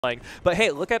playing. But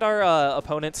hey, look at our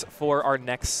opponents for our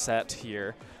next set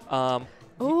here.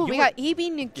 Ooh, we got EB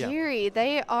Nigiri. Yeah.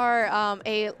 They are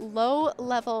a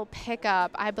low-level pickup.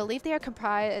 I believe they are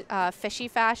comprised. Fishy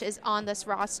Fash is on this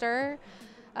roster.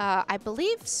 I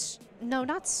believe, no,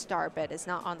 not Starbit is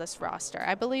not on this roster.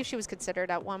 I believe she was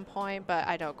considered at one point, but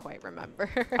I don't quite remember.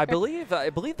 I believe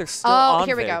they're still on. Oh,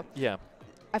 here we there. go. Yeah.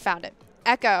 I found it.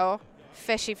 Echo,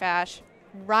 Fishy Fash,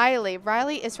 Riley.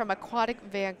 Riley is from Aquatic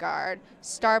Vanguard,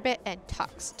 Starbit, and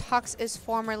Tux. Tux is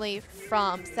formerly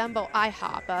from Thembo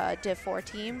IHOP, a Div 4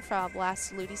 team from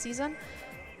last Ludi season.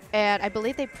 And I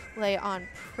believe they play on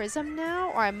Prism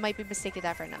now, or I might be mistaking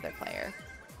that for another player.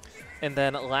 And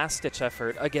then Last Ditch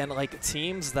Effort, again, like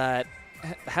teams that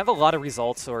have a lot of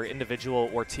results or individual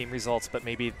or team results, but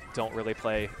maybe don't really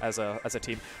play as a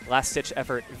team. Last Ditch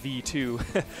Effort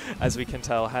V2, as we can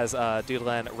tell, has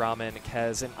Doodlen, Ramen,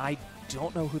 Kez, and I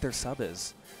don't know who their sub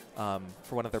is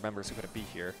for one of their members who couldn't be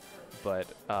here. But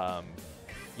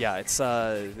yeah, it's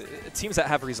teams that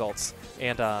have results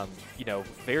and you know,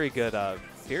 very good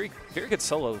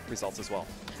solo results as well.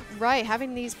 Right,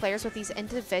 having these players with these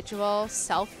individual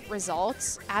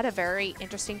self-results add a very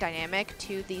interesting dynamic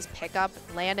to these pickup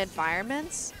LAN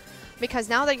environments, because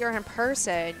now that you're in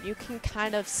person, you can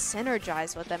kind of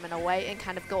synergize with them in a way and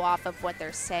kind of go off of what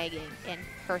they're saying in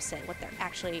person, what they're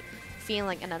actually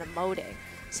feeling and then emoting.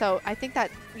 So I think that,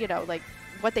 you know, like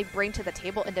what they bring to the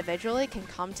table individually can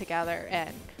come together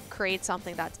and create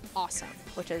something that's awesome,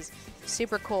 which is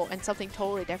super cool and something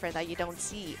totally different that you don't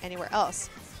see anywhere else.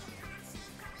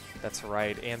 That's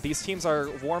right, and these teams are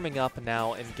warming up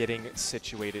now and getting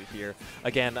situated here.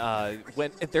 Again,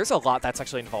 there's a lot that's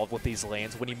actually involved with these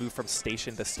lanes when you move from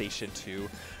station to station 2,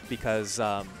 because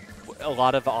a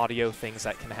lot of audio things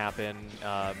that can happen.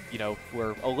 You know,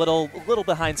 we're a little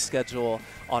behind schedule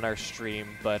on our stream,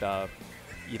 but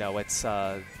you know, it's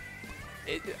our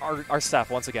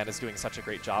staff once again is doing such a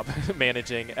great job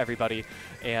managing everybody,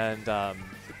 and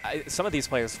some of these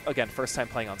players, again, first time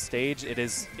playing on stage. It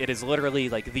is literally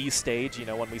like the stage, you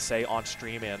know, when we say on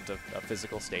stream, and a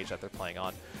physical stage that they're playing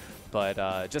on.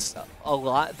 But just a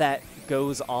lot that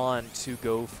goes on to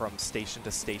go from station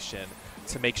to station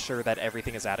to make sure that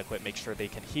everything is adequate, make sure they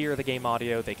can hear the game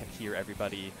audio, they can hear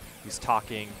everybody who's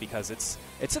talking, because it's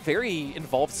a very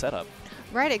involved setup.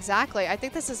 Right, exactly. I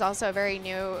think this is also a very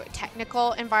new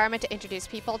technical environment to introduce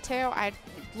people to.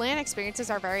 LAN experiences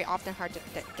are very often hard to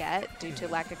get due to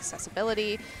lack of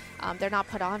accessibility. They're not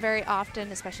put on very often,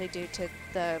 especially due to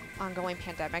the ongoing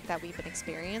pandemic that we've been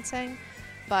experiencing.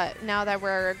 But now that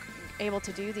we're able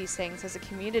to do these things as a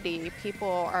community,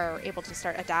 people are able to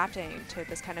start adapting to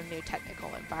this kind of new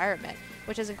technical environment,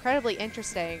 which is incredibly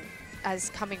interesting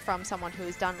as coming from someone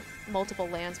who's done multiple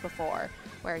LANs before,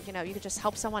 where, you know, you could just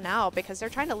help someone out because they're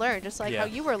trying to learn, just like how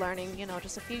you were learning, you know,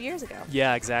 just a few years ago.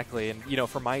 Yeah, exactly. And, you know,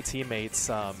 for my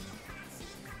teammates,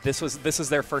 this was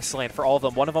their first LAN. For all of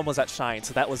them, one of them was at Shine,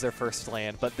 so that was their first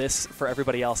LAN, but this, for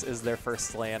everybody else, is their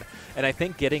first LAN. And I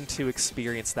think getting to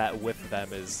experience that with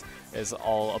them is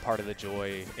all a part of the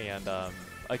joy. And,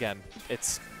 again,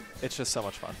 it's just so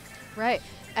much fun. Right.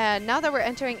 And now that we're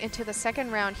entering into the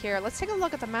second round here, let's take a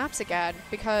look at the maps again,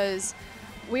 because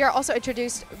we are also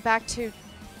introduced back to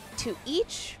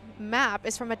each map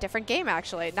is from a different game,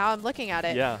 actually. Now I'm looking at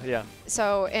it. Yeah, yeah.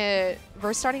 So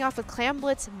we're starting off with Clam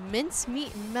Blitz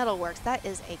Mincemeat Metalworks. That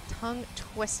is a tongue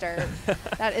twister.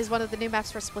 That is one of the new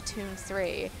maps for Splatoon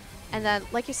 3. And then,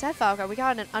 like you said, Falco, we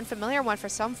got an unfamiliar one for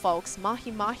some folks,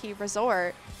 Mahi Mahi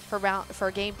Resort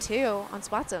for Game 2 on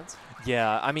Splatzones.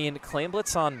 Yeah, I mean, Clam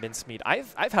Blitz on Mincemeat,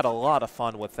 I've had a lot of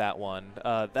fun with that one.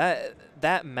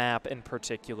 That map in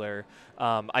particular,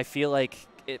 I feel like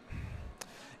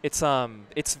it's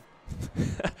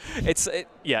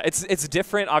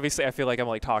different. Obviously, I feel like I'm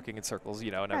like talking in circles, you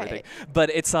know, and everything. Right.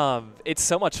 But it's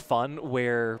so much fun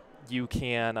where you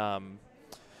can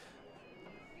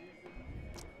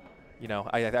you know,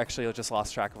 I actually just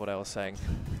lost track of what I was saying.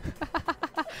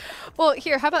 Well,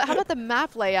 here, how about the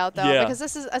map layout, though? Yeah. Because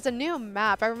this is, as a new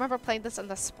map, I remember playing this on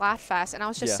the Splatfest, and I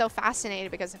was just so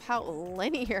fascinated because of how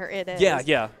linear it is. Yeah,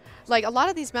 yeah. Like, a lot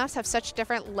of these maps have such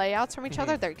different layouts from each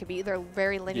other. They could be either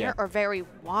very linear or very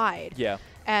wide. Yeah.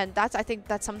 And I think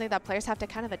that's something that players have to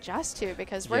kind of adjust to,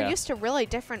 because we're used to really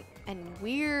different and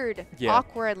weird,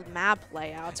 awkward map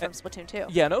layouts from Splatoon 2.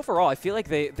 Yeah, and overall, I feel like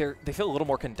they feel a little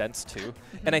more condensed too.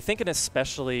 And I think in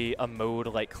especially a mode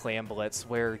like Clam Blitz,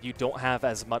 where you don't have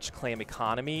as much clam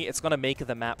economy, it's going to make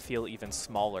the map feel even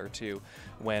smaller too,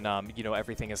 when you know,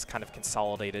 everything is kind of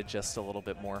consolidated just a little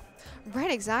bit more. Right,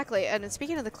 exactly. And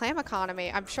speaking of the clam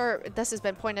economy, I'm sure this has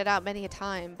been pointed out many a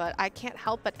time, but I can't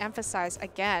help but emphasize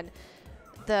again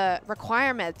the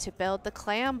requirement to build the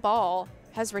clam ball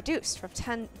has reduced from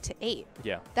 10 to 8.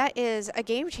 Yeah. That is a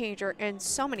game changer in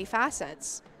so many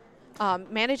facets.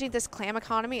 Managing this clam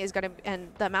economy is going to,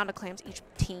 and the amount of clams each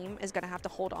team is going to have to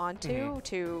hold on to,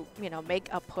 you know, make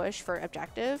a push for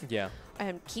objective. Yeah.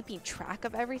 And keeping track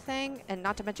of everything, and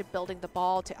not to mention building the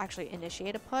ball to actually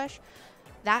initiate a push.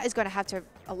 That is going to have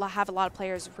a lot of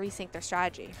players rethink their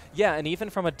strategy. Yeah, and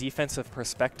even from a defensive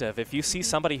perspective, if you see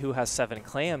somebody who has 7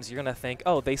 clams, you're going to think,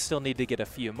 oh, they still need to get a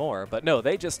few more. But no,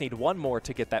 they just need 1 more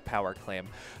to get that power clam.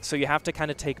 So you have to kind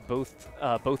of take both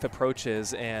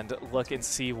approaches and look and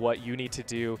see what you need to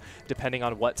do depending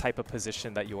on what type of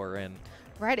position that you are in.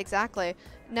 Right, exactly.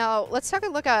 Now, let's take a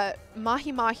look at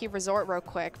Mahi Mahi Resort real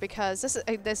quick, because this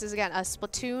is again, a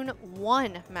Splatoon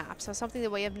 1 map, so something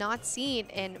that we have not seen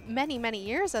in many, many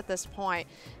years at this point.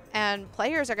 And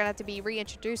players are going to have to be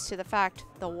reintroduced to the fact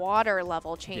the water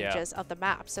level changes of the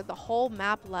map. So the whole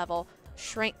map level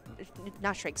sinks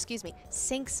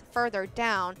further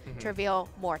down to reveal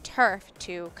more turf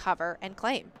to cover and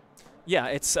claim. Yeah,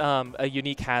 it's a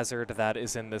unique hazard that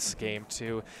is in this game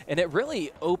too, and it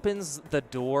really opens the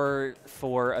door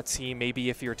for a team. Maybe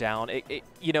if you're down,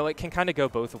 you know, it can kind of go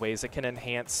both ways. It can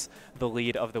enhance the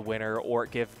lead of the winner, or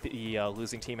give the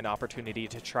losing team an opportunity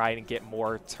to try and get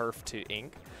more turf to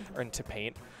ink or to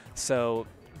paint. So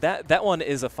that one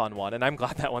is a fun one, and I'm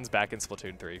glad that one's back in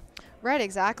Splatoon 3. Right,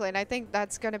 exactly. And I think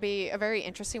that's going to be a very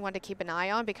interesting one to keep an eye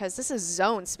on, because this is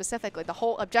zone specifically. The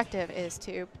whole objective is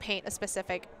to paint a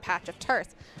specific patch of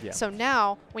turf. Yeah. So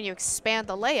now when you expand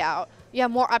the layout, you have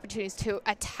more opportunities to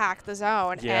attack the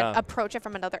zone and approach it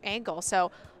from another angle.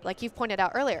 So like you've pointed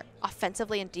out earlier,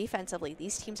 offensively and defensively,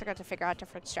 these teams are going to figure out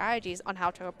different strategies on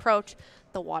how to approach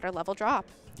the water level drop.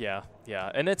 Yeah,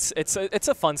 yeah, and it's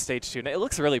a fun stage too. And it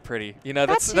looks really pretty. You know,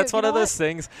 that's one of those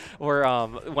things where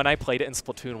when I played it in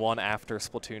Splatoon 1 after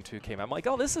Splatoon 2 came out, I'm like,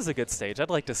 oh, this is a good stage. I'd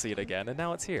like to see it again, and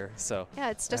now it's here. So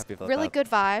yeah, it's just really good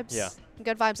vibes. Yeah.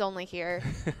 Good vibes only here.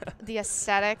 The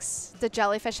aesthetics, the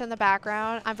jellyfish in the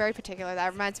background, I'm very particular.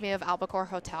 That reminds me of Albacore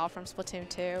Hotel from Splatoon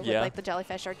 2. Yeah. With, like, the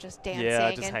jellyfish are just dancing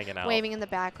just and hanging out, waving in the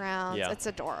background. Yeah. It's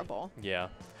adorable. Yeah.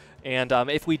 And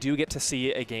if we do get to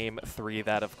see a Game 3,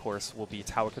 that, of course, will be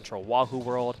Tower Control Wahoo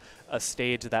World, a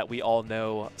stage that we all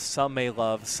know some may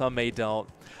love, some may don't.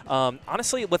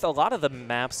 Honestly, with a lot of the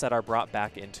maps that are brought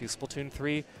back into Splatoon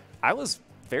 3, I was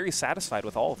very satisfied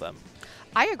with all of them.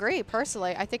 I agree,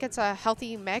 personally. I think it's a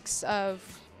healthy mix of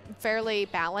fairly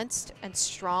balanced and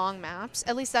strong maps,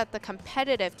 at least that the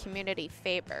competitive community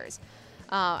favors.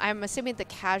 I'm assuming the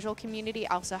casual community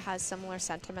also has similar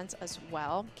sentiments as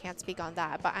well. Can't speak on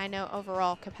that, but I know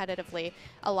overall, competitively,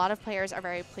 a lot of players are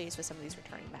very pleased with some of these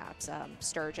returning maps.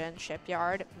 Sturgeon,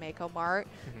 Shipyard, Mako Mart,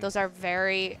 those are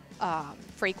very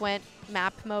frequent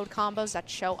map mode combos that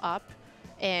show up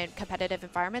in competitive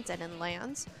environments and in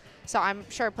lands. So I'm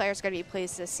sure players are going to be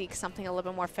pleased to seek something a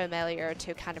little bit more familiar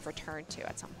to kind of return to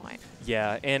at some point.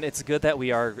 Yeah, and it's good that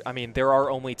we are, I mean, there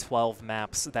are only 12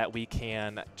 maps that we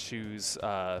can choose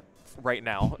right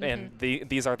now, and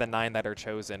these are the 9 that are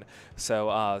chosen.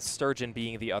 So Sturgeon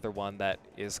being the other one that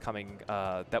is coming,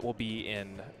 that will be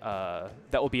in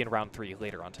round 3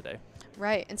 later on today.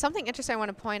 Right, and something interesting I want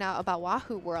to point out about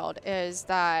Wahoo World is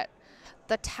that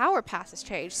the tower path has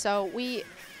changed. So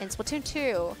in Splatoon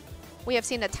 2, we have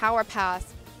seen a tower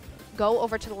path go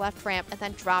over to the left ramp and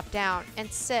then drop down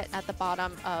and sit at the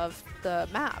bottom of the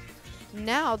map.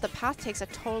 Now the path takes a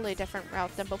totally different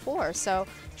route than before. So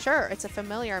sure, it's a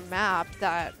familiar map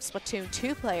that Splatoon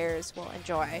 2 players will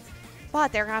enjoy,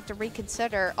 but they're going to have to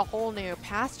reconsider a whole new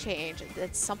path change.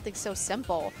 It's something so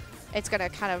simple. It's going to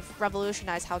kind of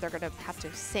revolutionize how they're going to have to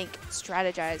think,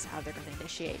 strategize how they're going to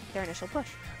initiate their initial push.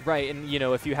 Right, and you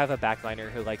know, if you have a backliner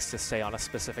who likes to stay on a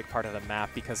specific part of the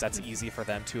map because that's easy for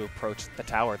them to approach the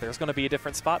tower, there's going to be a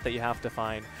different spot that you have to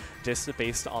find just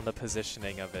based on the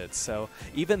positioning of it. So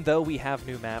even though we have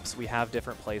new maps, we have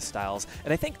different play styles.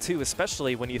 And I think too,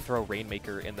 especially when you throw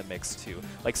Rainmaker in the mix too,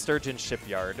 like Sturgeon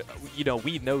Shipyard, you know,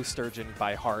 we know Sturgeon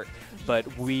by heart,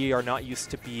 but we are not used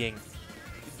to being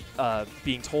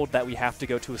told that we have to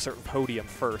go to a certain podium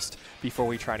first before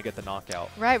we try to get the knockout.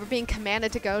 Right, we're being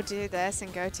commanded to go do this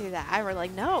and go do that. We're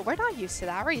like, no, we're not used to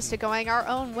that. We're used to going our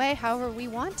own way however we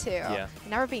want to. Yeah.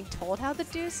 Now we're being told how to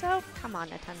do so? Come on,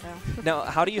 Nintendo. Now,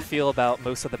 how do you feel about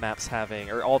most of the maps having,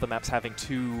 or all the maps having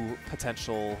 2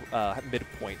 potential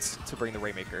midpoints to bring the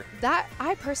Rainmaker? That,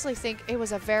 I personally think it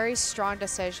was a very strong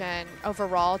decision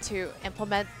overall to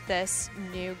implement this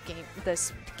new game,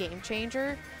 this game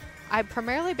changer.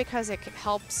 Primarily because it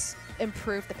helps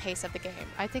improve the pace of the game.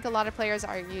 I think a lot of players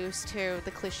are used to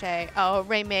the cliche, oh,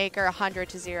 Rainmaker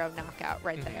 100-0 knockout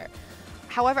right there.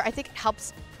 However, I think it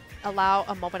helps allow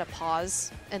a moment of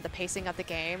pause in the pacing of the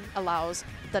game, allows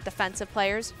the defensive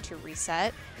players to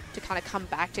reset, to kind of come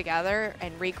back together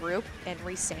and regroup and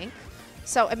resync.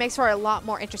 So it makes for a lot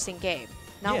more interesting game.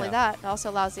 Not only that, it also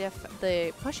allows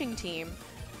the pushing team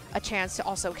a chance to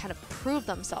also kind of prove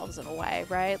themselves in a way,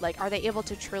 right? Like, are they able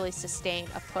to truly sustain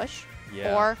a push?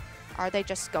 Yeah. Or are they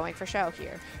just going for show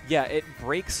here? Yeah, it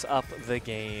breaks up the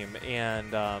game,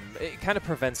 and it kind of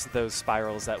prevents those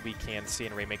spirals that we can see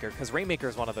in Rainmaker, because Rainmaker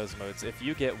is one of those modes, if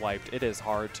you get wiped, it is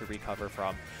hard to recover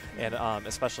from, and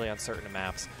especially on certain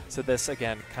maps. So this,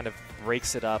 again, kind of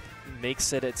breaks it up,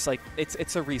 makes it, it's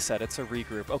a reset, it's a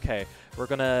regroup. Okay,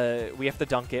 we have to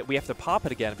dunk it, we have to pop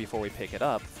it again before we pick it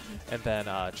up, and then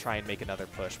try and make another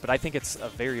push. But I think it's a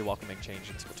very welcoming change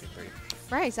in Splatoon 3.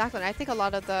 Right, exactly. And I think a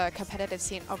lot of the competitive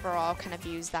scene overall kind of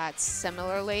views that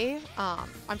similarly.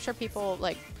 I'm sure people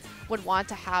would want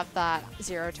to have that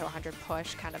 0 to 100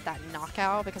 push, kind of that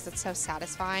knockout, because it's so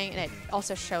satisfying, and it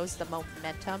also shows the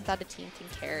momentum that a team can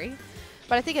carry.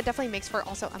 But I think it definitely makes for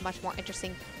also a much more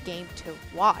interesting game to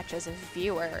watch as a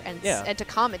viewer and to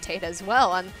commentate as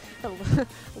well. And a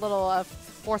little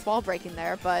fourth wall breaking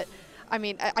there, but I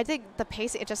mean, I think the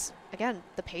pacing,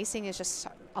 the pacing is just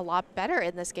a lot better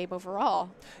in this game overall.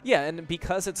 Yeah, and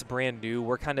because it's brand new,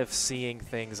 we're kind of seeing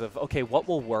things of, okay, what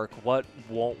will work, what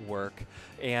won't work,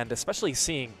 and especially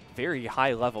seeing very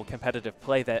high-level competitive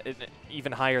play, that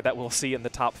even higher, that we'll see in the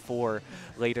top 4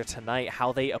 later tonight,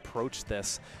 how they approach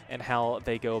this and how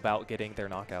they go about getting their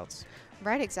knockouts.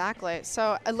 Right, exactly.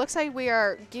 So it looks like we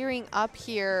are gearing up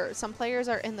here. Some players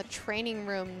are in the training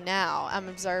room now, I'm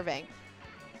observing.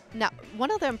 Now,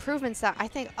 one of the improvements that I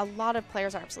think a lot of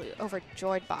players are absolutely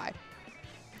overjoyed by,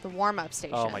 the warm-up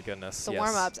station. Oh my goodness, the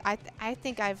warm-ups. I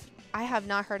think I have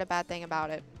not heard a bad thing about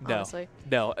it, honestly.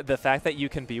 No, the fact that you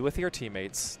can be with your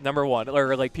teammates, number one,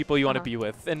 or like people you want to be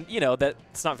with, and you know that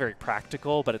it's not very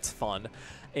practical, but it's fun,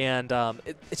 and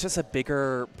it's just a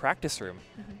bigger practice room.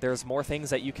 There's more things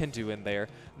that you can do in there.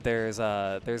 There's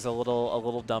a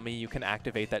little dummy you can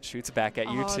activate that shoots back at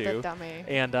you too. The dummy.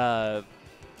 And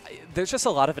there's just a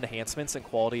lot of enhancements and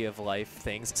quality of life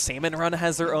things. Salmon Run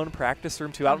has their own practice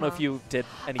room too. I don't know if you did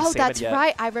any Salmon yet. Oh, that's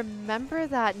right. I remember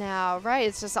that now. Right.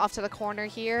 It's just off to the corner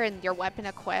here, and your weapon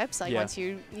equips once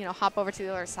you hop over to the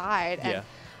other side.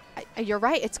 And you're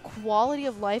right. It's quality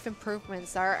of life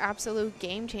improvements that are absolute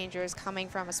game changers coming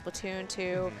from a Splatoon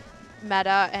 2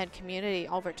 meta and community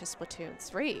over to Splatoon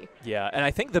 3. Yeah, and I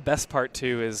think the best part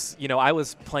too is, I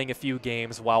was playing a few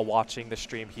games while watching the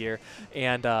stream here,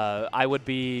 and I would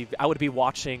be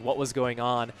watching what was going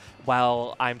on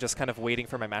while I'm just kind of waiting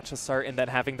for my match to start, and then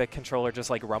having the controller just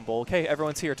rumble, okay,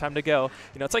 everyone's here, time to go.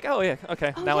 It's like, oh yeah,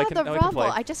 okay, now I can play.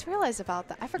 I just realized about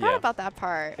that. I forgot about that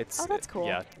part. That's cool.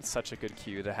 Yeah, it's such a good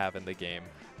cue to have in the game.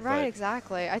 Right,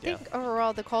 exactly. I think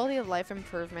overall the quality of life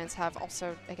improvements have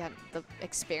also, again, the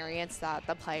experience that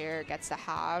the player gets to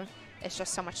have is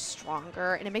just so much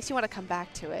stronger, and it makes you want to come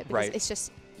back to it because it's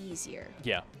just easier.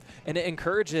 Yeah, and it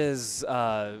encourages,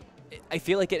 I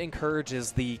feel like it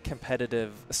encourages the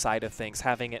competitive side of things,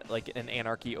 having it like an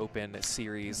Anarchy Open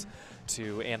series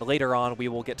too, and later on we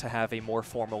will get to have a more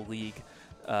formal league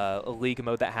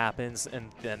mode that happens, and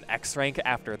then X rank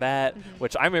after that,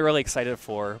 which I'm really excited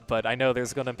for. But I know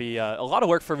there's going to be a lot of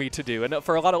work for me to do, and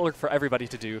for a lot of work for everybody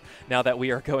to do now that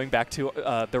we are going back to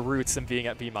the roots and being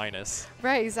at B-.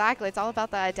 Right, exactly. It's all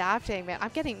about the adapting, man. I'm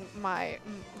getting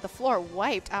the floor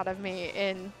wiped out of me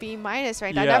in B- right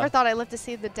now. I never thought I'd live to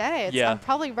see the day. I'm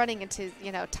probably running into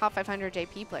top 500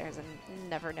 JP players and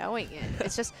never knowing it.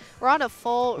 It's just we're on a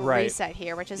full reset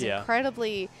here, which is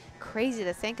incredibly crazy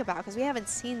to think about, because we haven't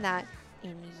seen that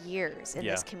in years in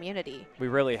this community. We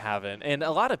really haven't. And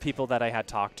a lot of people that I had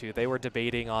talked to, they were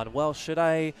debating on, well, should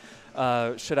I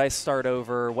start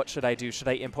over? What should I do? Should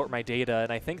I import my data?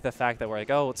 And I think the fact that we're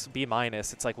like, oh, it's B-,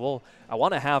 it's like, well, I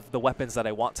want to have the weapons that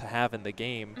I want to have in the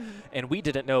game. And we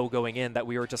didn't know going in that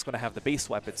we were just going to have the base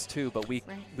weapons too, but we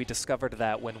discovered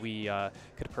that when we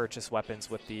could purchase weapons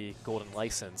with the golden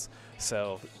license.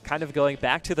 So kind of going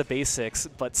back to the basics,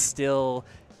 but still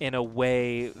in a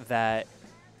way that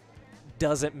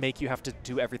doesn't make you have to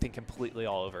do everything completely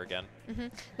all over again.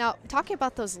 Now, talking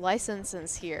about those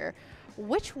licenses here,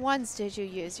 which ones did you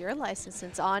use your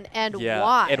licenses on, and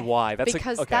why? And why?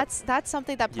 Because that's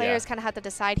something that players kind of have to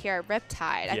decide here at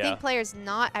Riptide. I think players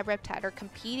not at Riptide or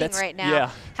competing right now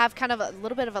have kind of a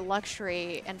little bit of a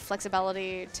luxury and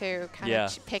flexibility to kind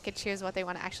of pick and choose what they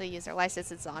want to actually use their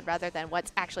licenses on, rather than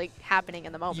what's actually happening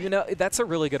in the moment. That's a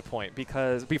really good point,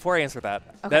 because before I answer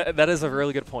that, that is a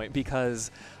really good point,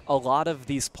 because a lot of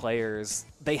these players,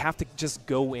 they have to just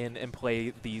go in and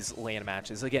play these LAN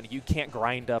matches. Again, you can't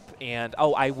grind up and,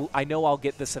 oh, I know I'll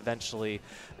get this eventually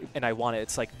and I want it.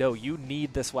 It's like, no, you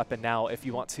need this weapon now if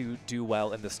you want to do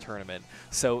well in this tournament.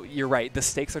 So you're right. The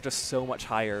stakes are just so much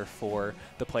higher for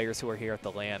the players who are here at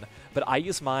the LAN. But I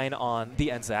use mine on the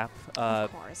NZAP.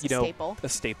 Of course, A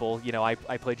staple. You know, I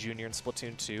play Junior in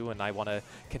Splatoon 2, and I want to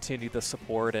continue the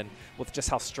support. And with just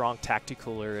how strong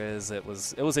Tacticooler is, it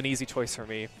was an easy choice for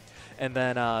me. And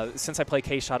then since I play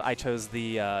K-Shot, I chose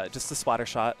the just the splatter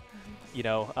shot. You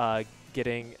know,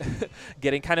 getting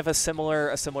kind of a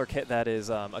similar kit that is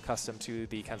accustomed to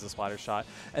the Kenza splatter shot.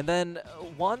 And then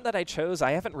one that I chose,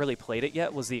 I haven't really played it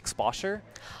yet, was the Exposure.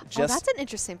 That's an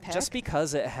interesting pick. Just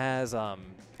because it has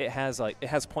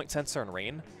point sensor and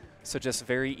rain, so just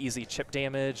very easy chip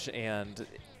damage. And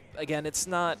again, it's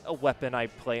not a weapon I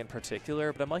play in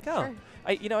particular, but I'm like, oh, sure.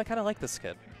 I kind of like this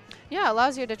kit. Yeah, it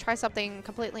allows you to try something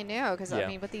completely new because I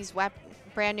mean, with these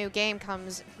brand new game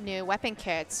comes new weapon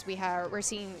kits. We're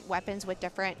seeing weapons with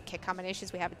different kit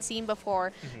combinations we haven't seen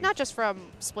before, not just from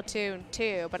Splatoon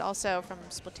 2, but also from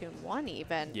Splatoon 1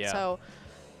 even. Yeah. So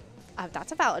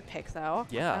that's a valid pick, though.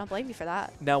 Yeah. I don't blame you for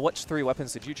that. Now, which 3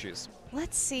 weapons did you choose?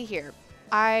 Let's see here.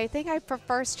 I think I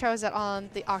first chose it on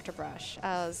the Octobrush.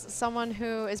 As someone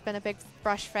who has been a big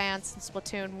brush fan since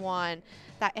Splatoon 1,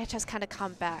 that itch has kind of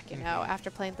come back, you know,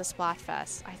 after playing the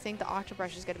Splatfest. I think the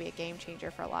Octobrush is going to be a game changer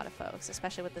for a lot of folks,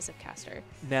 especially with the Zipcaster.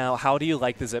 Now, how do you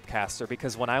like the Zipcaster?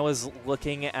 Because when I was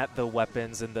looking at the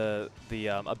weapons and the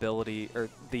ability or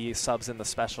the subs and the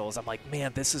specials, I'm like,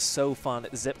 man, this is so fun.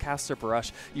 Zipcaster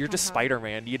brush, you're just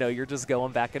Spider-Man. You know, you're just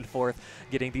going back and forth,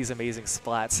 getting these amazing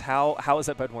splats. How has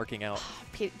it been working out?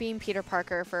 Being Peter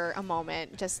Parker for a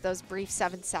moment, just those brief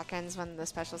 7 seconds when the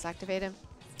specials activated,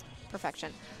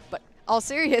 perfection. But all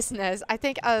seriousness, I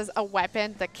think as a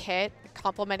weapon, the kit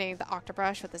complementing the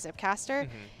Octobrush with the Zipcaster,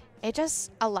 it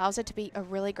just allows it to be a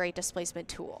really great displacement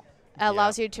tool. It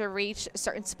allows you to reach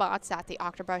certain spots that the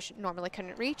Octobrush normally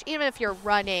couldn't reach, even if you're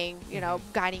running, you know,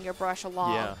 guiding your brush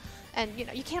along. Yeah. And, you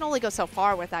know, you can't only go so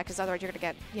far with that because otherwise you're going to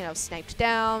get, you know, sniped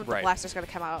down. The blaster's going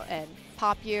to come out and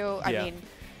pop you. I mean,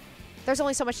 there's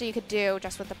only so much that you could do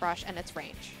just with the brush and its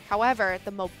range. However,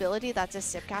 the mobility that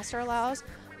this Zipcaster allows,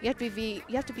 you have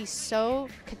to be so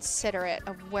considerate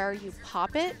of where you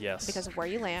pop it because of where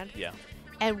you land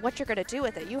and what you're going to do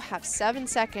with it. You have 7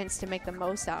 seconds to make the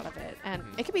most out of it, and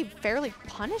it can be fairly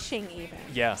punishing even.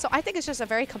 Yeah. So I think it's just a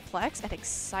very complex and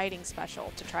exciting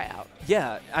special to try out.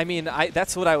 Yeah, I mean,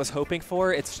 that's what I was hoping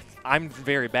for. I'm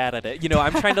very bad at it. You know,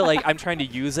 I'm trying to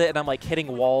use it, and I'm like hitting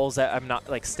walls that I'm not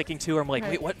like sticking to. I'm like,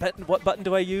 wait, what button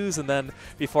do I use? And then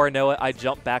before I know it, I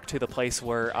jump back to the place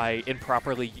where I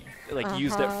improperly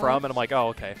used it from, and I'm like, oh,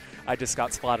 okay, I just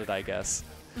got spotted, I guess.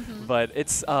 But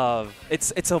it's a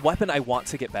weapon I want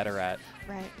to get better at.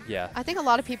 Right. Yeah. I think a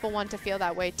lot of people want to feel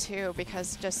that way too,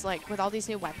 because just like with all these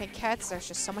new weapon kits, there's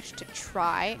just so much to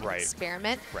try and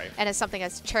experiment. Right. And it's something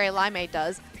as Cherry Limeade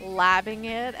does, labbing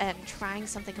it and trying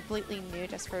something completely new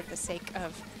just for the sake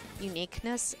of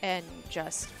uniqueness and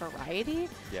just variety.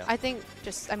 Yeah. I think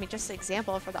just the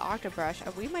example for the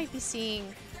Octobrush, we might be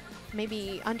seeing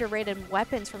maybe underrated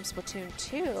weapons from Splatoon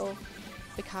 2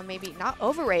 become maybe not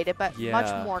overrated, but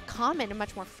much more common and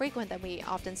much more frequent than we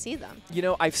often see them. You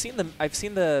know, I've seen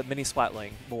the mini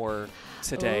Splatling more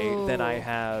today than I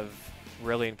have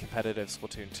really in competitive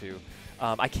Splatoon 2.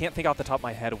 I can't think off the top of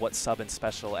my head what sub and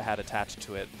special it had attached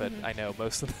to it, but I know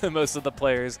most of the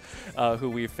players who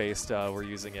we've faced were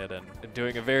using it and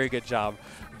doing a very good job.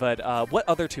 But what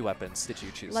other 2 weapons did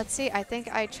you choose? Let's see. I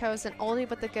think I chose an oldie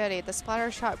but the goodie, the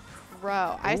Splattershot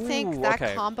Pro. I think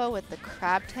that combo with the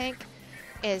Crab Tank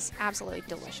is absolutely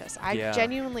delicious. I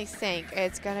genuinely think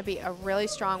it's going to be a really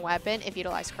strong weapon if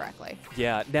utilized correctly.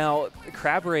 Yeah. Now,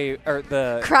 Crab Rave or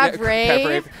the Crab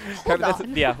Rave. Hold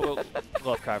on. Yeah,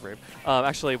 love Crab Rave.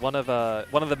 Actually, one of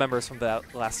the members from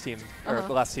that last team or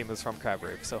the last team was from Crab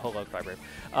Rave. So hello, Crab Rave.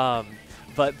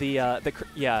 But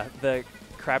the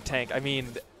Crab Tank. I mean,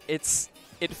 it's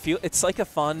like a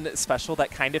fun special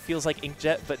that kind of feels like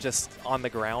Inkjet, but just on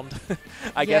the ground.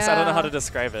 I guess I don't know how to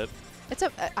describe it. It's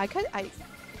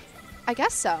I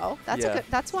guess so.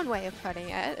 That's one way of putting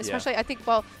it. Especially, I think.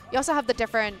 Well, you also have the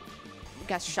different, I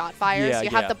guess, shot fires.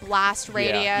 You have the blast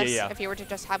radius. If you were to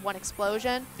just have one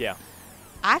explosion. Yeah.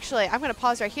 Actually, I'm going to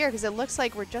pause right here because it looks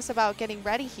like we're just about getting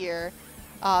ready here.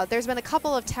 There's been a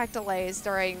couple of tech delays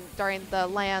during the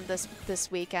LAN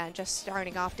this weekend, just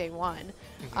starting off day 1.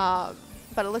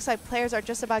 But it looks like players are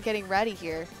just about getting ready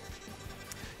here.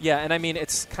 Yeah, and I mean,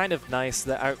 it's kind of nice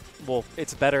that, well,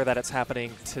 it's better that it's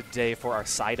happening today for our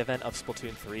side event of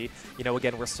Splatoon 3. You know,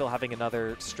 again, we're still having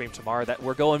another stream tomorrow that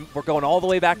we're going all the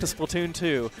way back to Splatoon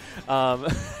 2,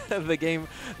 the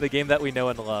game that we know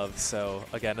and love. So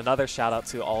again, another shout out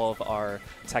to all of our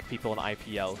tech people in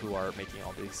IPL who are making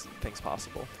all these things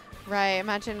possible. Right.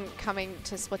 Imagine coming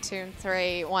to Splatoon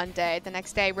 3 one day, the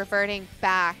next day reverting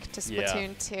back to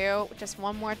Splatoon 2 just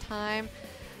one more time.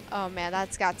 Oh man,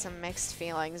 that's got some mixed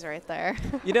feelings right there.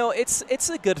 You know, it's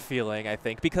a good feeling, I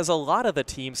think, because a lot of the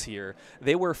teams here,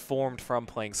 they were formed from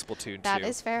playing Splatoon 2. That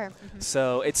is fair. Mm-hmm.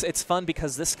 So it's fun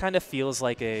because this kind of feels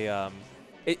like a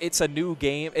it's a new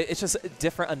game. It's just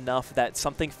different enough that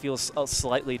something feels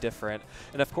slightly different.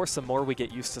 And of course, the more we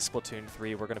get used to Splatoon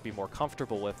 3, we're going to be more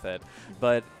comfortable with it.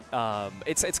 But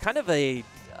it's kind of a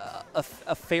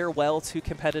farewell to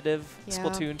competitive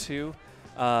Splatoon 2.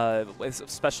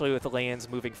 Especially with the lanes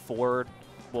moving forward.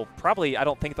 Well, probably, I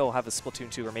don't think they'll have a Splatoon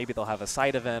 2, or maybe they'll have a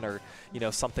side event or, you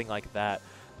know, something like that.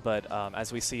 But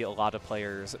as we see a lot of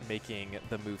players making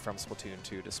the move from Splatoon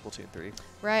 2 to Splatoon 3.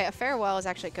 Right, a farewell is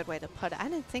actually a good way to put it. I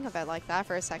didn't think of it like that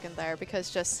for a second there, because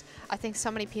just I think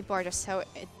so many people are just so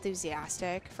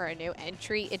enthusiastic for a new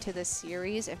entry into this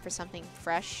series and for something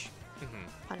fresh,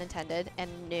 pun intended, and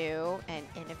new and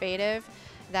innovative,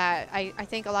 that I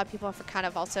think a lot of people have kind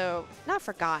of also, not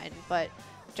forgotten, but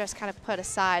just kind of put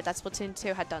aside that Splatoon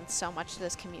 2 had done so much to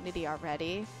this community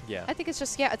already. Yeah. I think it's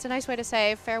just, it's a nice way to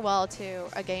say farewell to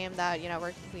a game that, you know,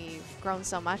 we've grown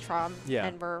so much from,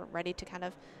 and we're ready to kind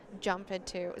of jump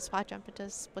into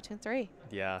Splatoon 3.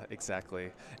 Yeah,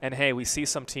 exactly. And hey, we see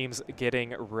some teams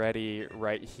getting ready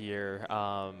right here.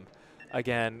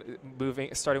 Again,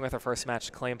 starting with our first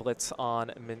match, Claim Blitz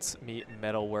on Mincemeat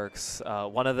Metalworks,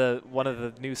 one of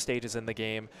the new stages in the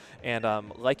game, and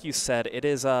like you said, it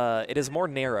is more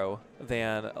narrow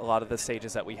than a lot of the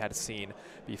stages that we had seen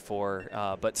before,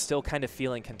 but still kind of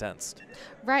feeling condensed.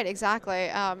 Right,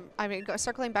 exactly. I mean,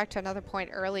 circling back to another point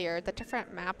earlier, the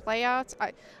different map layouts,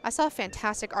 I saw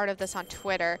fantastic art of this on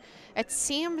Twitter. It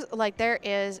seems like there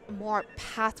is more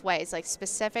pathways, like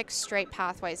specific straight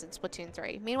pathways in Splatoon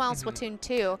 3. Meanwhile, in Splatoon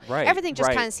 2, everything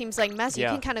just kind of seems like messy. You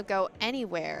can kind of go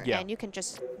anywhere, and you can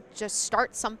just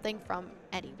start something from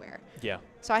anywhere. Yeah.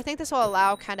 So I think this will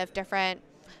allow kind of different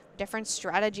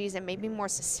strategies and maybe more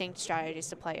succinct strategies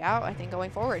to play out, I think,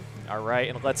 going forward. All right,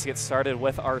 and let's get started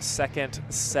with our second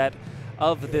set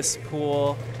of this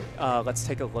pool. Let's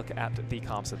take a look at the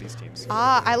comps of these teams.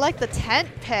 I like the tent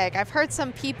pick. I've heard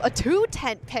some people, 2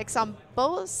 tent picks on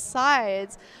both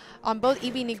sides, on both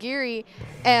EB Nigiri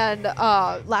and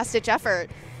Last Ditch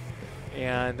Effort.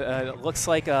 And it looks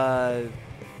like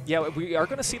yeah, we are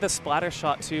going to see the splatter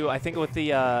shot too. I think with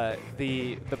the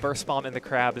burst bomb and the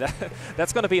crab,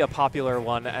 that's going to be a popular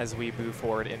one as we move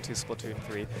forward into Splatoon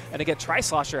 3. And again,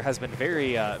 Tri-Slosher has been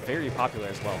very popular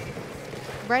as well.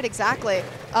 Right, exactly.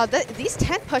 These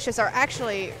tent pushes are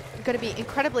actually going to be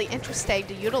incredibly interesting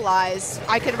to utilize.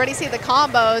 I can already see the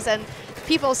combos and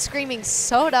people screaming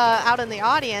soda out in the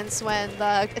audience when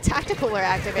the tactical were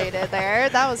activated there.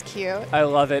 That was cute. I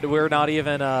love it. We're not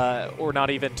even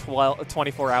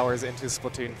 24 hours into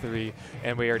Splatoon 3,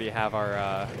 and we already have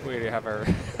our we already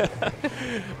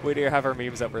have our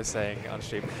memes that we're saying on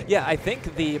stream. Yeah, I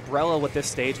think the Brella with this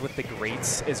stage with the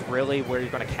grates is really where you're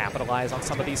going to capitalize on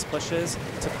some of these pushes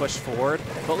to push forward.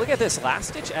 But look at this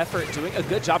Last Ditch Effort doing a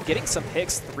good job getting some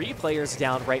picks. 3 players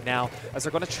down right now as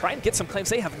they're going to try and get some claims.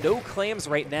 They have no claims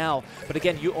right now, but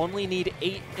again, you only need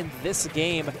 8 in this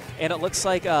game, and it looks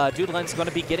like Doodlen's going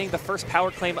to be getting the first power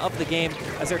claim of the game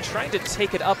as they're trying to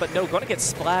take it up, but no, going to get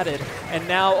splatted, and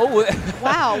now,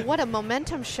 wow, what a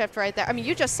momentum shift right there. I mean,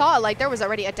 you just saw it, like there was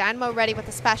already a Danmo ready with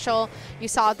a special, you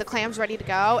saw the clams ready to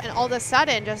go, and all of a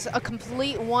sudden, just a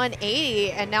complete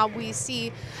 180, and now we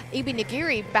see EB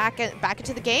Nigiri back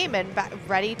into the game and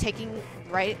ready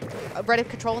to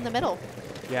control in the middle.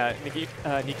 Yeah,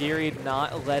 Nigiri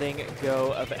not letting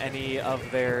go of any of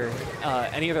their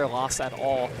loss at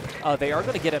all. They are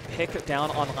going to get a pick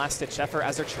down on Last Ditch Effort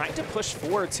as they're trying to push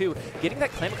forward too. Getting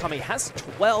that clam coming has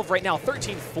 12 right now,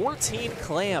 13, 14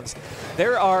 clams.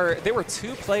 There were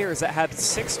 2 players that had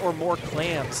 6 or more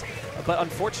clams, but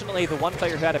unfortunately the one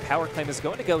player who had a power claim is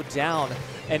going to go down.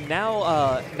 And now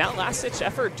Last Ditch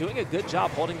Effort doing a good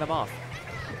job holding them off.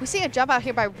 We see a jump out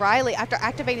here by Riley after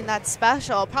activating that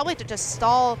special, probably to just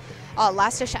stall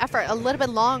Last Ditch Effort a little bit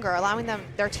longer, allowing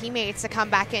their teammates to come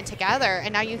back in together.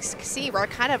 And now you see we're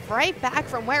kind of right back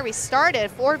from where we started,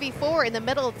 4v4 in the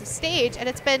middle of the stage, and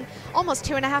it's been almost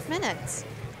 2.5 minutes.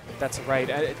 That's right.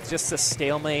 Just a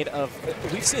stalemate of...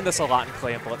 We've seen this a lot in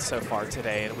Clay and Blitz so far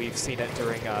today, and we've seen it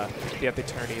during the other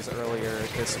tourneys earlier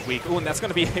this week. Ooh, and that's going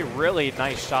to be a really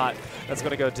nice shot that's going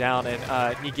to go down. And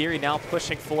Nigiri now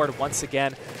pushing forward once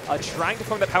again, trying to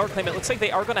form the power claim. It looks like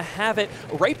they are going to have it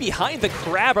right behind the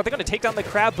crab. Are they going to take down the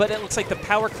crab? But it looks like the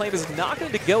power claim is not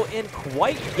going to go in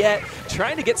quite yet.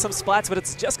 Trying to get some splats, but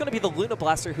it's just going to be the Luna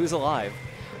Blaster who's alive.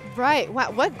 Right.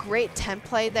 Wow, what great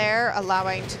template there,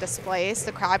 allowing to displace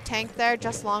the crab tank there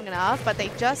just long enough, but they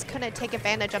just couldn't take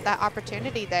advantage of that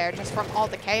opportunity there just from all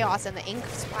the chaos and the ink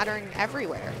splattering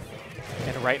everywhere.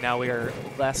 And right now we are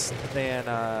less than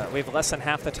we have less than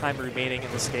half the time remaining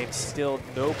in this game. Still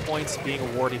no points being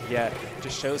awarded yet.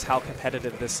 Just shows how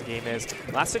competitive this game is.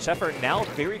 Last ditch effort now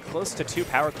very close to 2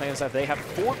 power claims. They have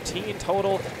 14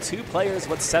 total. 2 players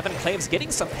with 7 claims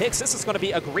getting some picks. This is going to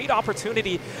be a great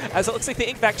opportunity as it looks like the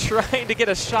Inkback trying to get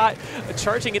a shot,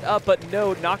 charging it up, but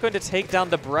no, not going to take down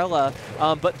the Brella.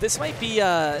 But this might be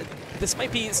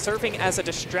serving as a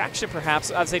distraction,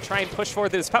 perhaps, as they try and push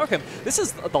forward this power claim. This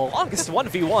is the longest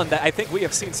 1v1 that I think we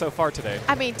have seen so far today.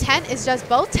 I mean, 10 is just,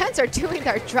 both 10s are doing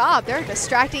their job. They're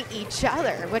distracting each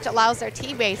other, which allows their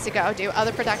teammates to go do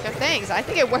other productive things. I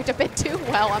think it worked a bit too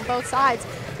well on both sides,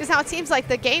 because now it seems like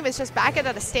the game is just back at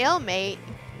a stalemate.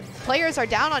 Players are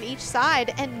down on each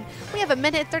side, and we have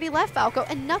 1:30 left, Falco,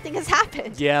 and nothing has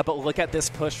happened. Yeah, but look at this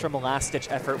push from a last-ditch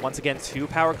effort. Once again, 2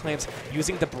 power claims,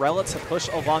 using the Brella to push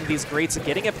along these grates,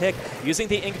 getting a pick, using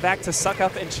the Inkback to suck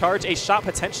up and charge a shot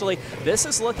potentially. This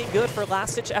is looking good for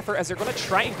last-ditch effort as they're going to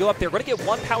try and go up there. Going to get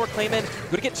 1 power claim in,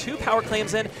 going to get 2 power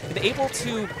claims in, and able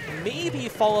to maybe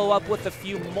follow up with a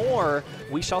few more.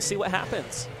 We shall see what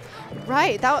happens.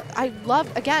 Right. I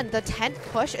love, again, the 10th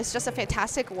push is just a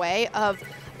fantastic way of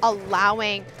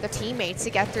allowing the teammates to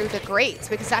get through the grates,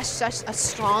 because that's just a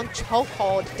strong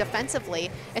chokehold defensively.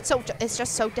 It's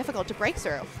just so difficult to break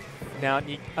through. Now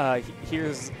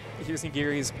here's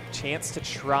Nigiri's chance to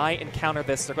try and counter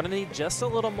this. They're going to need just a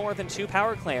little more than 2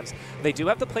 power claims. They do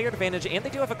have the player advantage and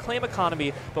they do have a claim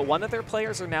economy, but one of their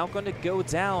players are now going to go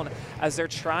down as they're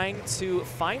trying to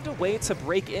find a way to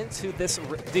break into this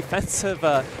defensive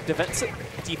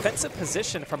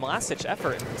position from Last Ditch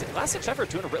Effort. Last Ditch Effort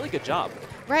doing a really good job.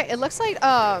 Right. It looks like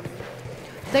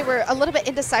they were a little bit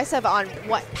indecisive on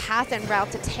what path and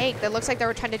route to take. It looks like they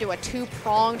were trying to do a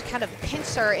 2-pronged kind of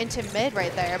pincer into mid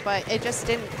right there, but it just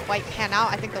didn't quite pan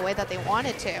out, I think, the way that they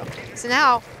wanted to. So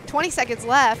now, 20 seconds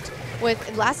left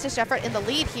with Last Ditch Effort in the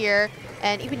lead here,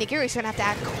 and even Nigiri's going to have to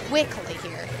act quickly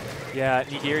here. Yeah,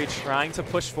 Nigiri trying to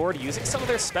push forward, using some of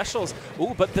their specials.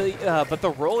 Ooh, but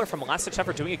the roller from Last Ditch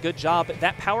Effort doing a good job.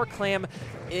 That power clam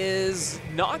is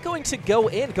not going to go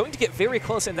in, going to get very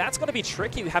close, and that's going to be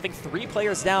tricky, having 3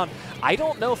 players down. I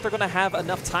don't know if they're going to have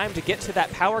enough time to get to that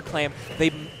power clam.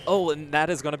 And that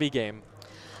is going to be game.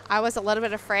 I was a little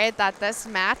bit afraid that this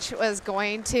match was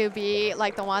going to be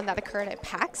like the one that occurred at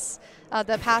PAX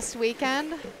the past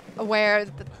weekend, where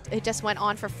it just went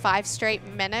on for 5 straight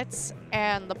minutes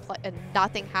and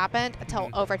nothing happened until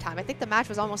overtime. I think the match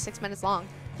was almost 6 minutes long.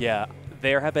 Yeah.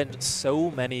 There have been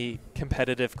so many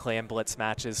competitive Clan Blitz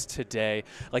matches today.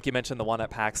 Like you mentioned, the one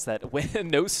at PAX that when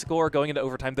no score going into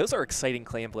overtime, those are exciting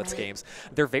Clan Blitz games.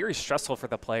 They're very stressful for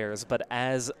the players, but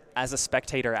as a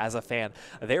spectator, as a fan,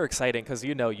 they're exciting because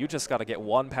you just got to get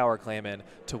 1 power clam in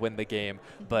to win the game.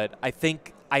 But I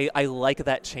think I like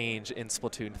that change in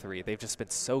Splatoon 3. They've just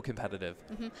been so competitive.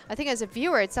 I think as a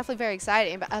viewer, it's definitely very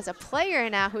exciting, but as a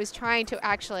player now who's trying to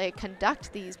actually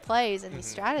conduct these plays and these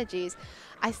strategies,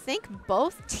 I think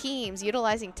both teams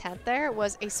utilizing 10th there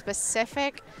was a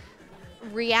specific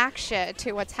reaction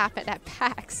to what's happened at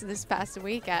PAX this past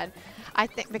weekend. I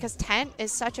think because 10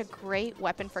 is such a great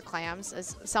weapon for clams,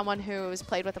 as someone who's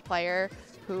played with a player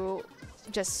who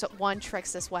just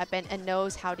one-tricks this weapon and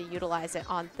knows how to utilize it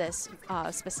on this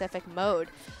specific mode.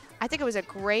 I think it was a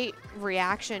great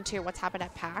reaction to what's happened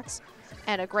at PAX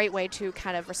and a great way to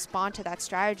kind of respond to that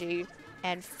strategy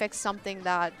and fix something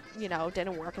that,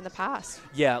 didn't work in the past.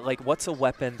 Yeah, like what's a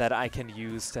weapon that I can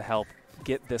use to help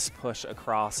get this push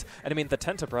across? And I mean, the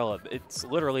tent umbrella, it's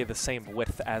literally the same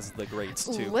width as the grates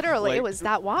too. Literally, it was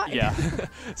that wide. Yeah.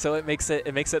 So it makes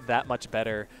it that much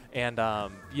better. And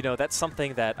that's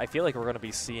something that I feel like we're going to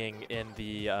be seeing in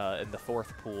the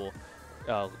 4th pool.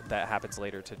 That happens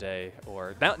later today,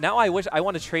 or now I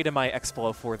want to trade in my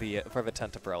Explo for the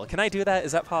tent umbrella. Can I do that?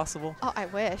 Is that possible? Oh, I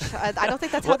wish. I don't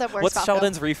think that's how that works. What's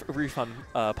Sheldon's refund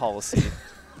policy?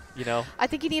 You know? I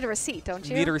think you need a receipt, don't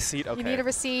you? You need a receipt, okay. You need a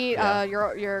receipt, Yeah.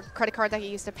 your credit card that you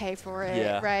used to pay for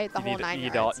it, right? The whole 9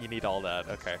 yards. You need all that,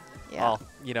 okay. Yeah. Well,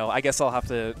 you know, I guess I'll have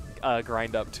to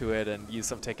grind up to it and use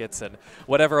some tickets and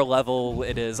whatever level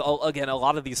it is. Again, a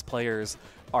lot of these players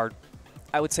are,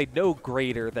 I would say, no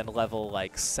greater than level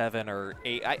like 7 or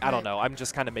 8. I don't know. I'm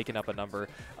just kind of making up a number.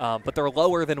 But they're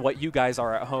lower than what you guys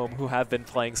are at home who have been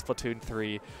playing Splatoon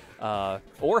 3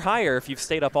 or higher if you've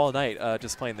stayed up all night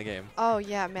just playing the game. Oh,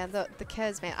 yeah, man. The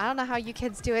kids, man. I don't know how you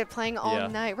kids do it playing all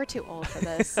night. We're too old for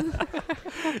this.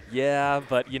 Yeah,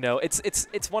 but, you know,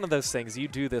 it's one of those things. You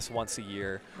do this once a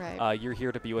year. Right. You're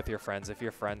here to be with your friends. If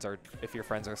your friends are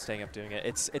staying up doing it,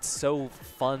 it's so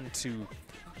fun to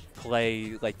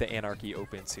play like the Anarchy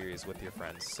Open series with your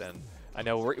friends. And I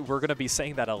know we're going to be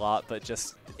saying that a lot, but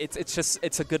just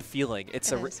it's a good feeling.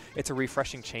 It's a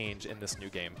refreshing change in this new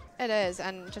game. It is,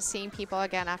 and just seeing people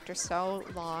again after so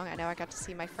long. I know I got to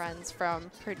see my friends from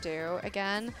Purdue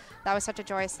again. That was such a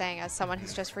joyous thing as someone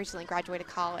who's just recently graduated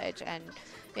college, and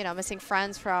you know, missing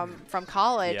friends from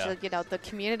college. Yeah. You know, the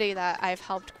community that I've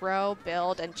helped grow,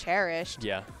 build, and cherished.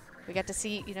 Yeah. We get to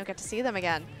see them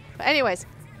again. But anyways,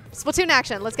 Splatoon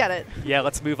action, let's get it. Yeah,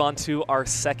 let's move on to our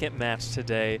second match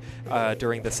today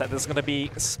during the set. This is going to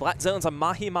be Splat Zones on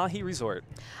Mahi Mahi Resort.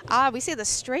 We see the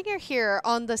stringer here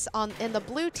in the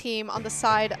blue team on the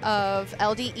side of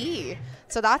LDE.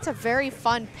 So that's a very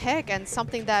fun pick and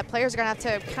something that players are going to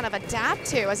have to kind of adapt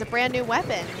to as a brand new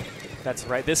weapon. That's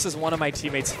right. This is one of my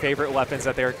teammates' favorite weapons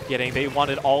that they're getting. They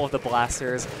wanted all of the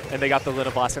blasters, and they got the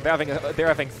little blaster. They're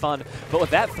having fun. But with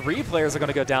that, 3 players are going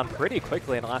to go down pretty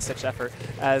quickly in a last-ditch effort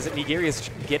as Nigiri is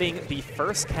getting the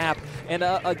first cap. And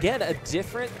again, a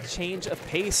different change of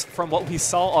pace from what we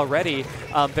saw already.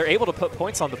 They're able to put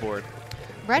points on the board.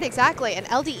 Right, exactly. And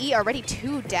LDE already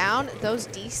 2 down. Those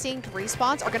desync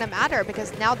respawns are going to matter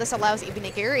because now this allows even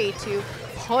Nigiri to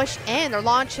push in. They're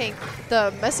launching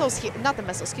the missiles here, not the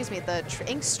missiles, excuse me, the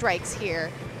ink strikes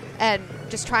here and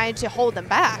just trying to hold them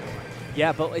back.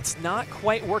 Yeah, but it's not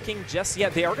quite working just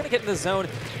yet. They are going to get in the zone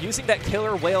using that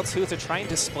killer whale too to try and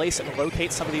displace and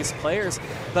locate some of these players.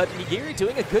 But Nigiri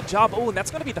doing a good job. Oh, and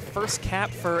that's going to be the first cap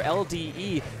for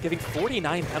LDE, giving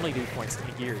 49 penalty points to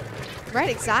Nigiri. Right,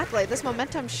 exactly. This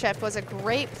momentum shift was a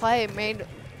great play made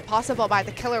possible by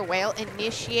the killer whale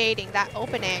initiating that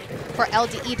opening for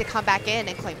LDE to come back in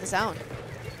and claim the zone.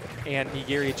 And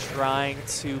Nigiri trying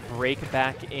to break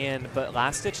back in, but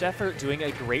last-ditch effort doing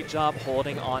a great job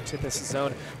holding on to this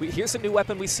zone. Here's a new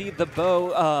weapon. We see the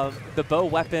bow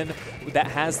weapon that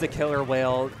has the killer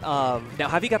whale. Now,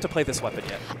 have you got to play this weapon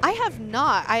yet? I have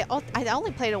not. I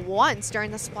only played it once during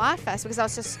the Splatfest because I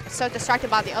was just so distracted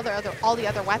by all the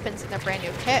other weapons in their brand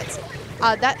new kits.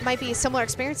 That might be similar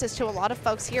experiences to a lot of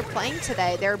folks here playing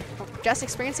today. They're just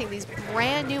experiencing these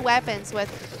brand new weapons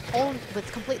with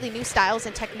completely new styles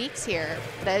and techniques here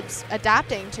that's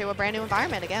adapting to a brand new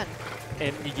environment again.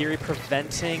 And Nigiri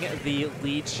preventing the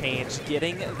lead change,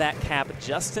 getting that cap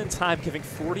just in time, giving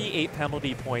 48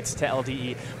 penalty points to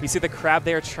LDE. We see the crab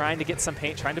there trying to get some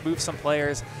paint, trying to move some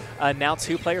players. Now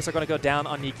 2 players are going to go down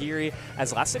on Nigiri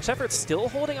as last-ditch effort still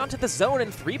holding onto the zone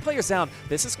and 3 players down.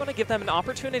 This is going to give them an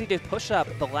opportunity to push up.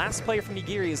 The last player from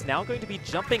Nigiri is now going to be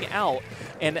jumping out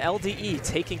and LDE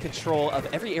taking control of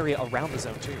every area around the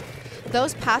zone too.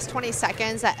 Those past 20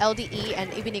 seconds that LDE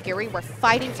and even Nigiri were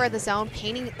fighting for the zone,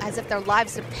 painting as if their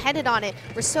lives depended on it,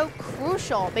 were so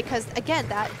crucial because, again,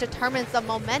 that determines the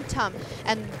momentum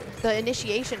and the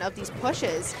initiation of these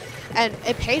pushes. And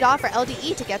it paid off for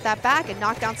LDE to get that back and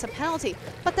knock down some penalty.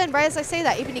 But then right as I say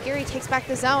that, even Nigiri takes back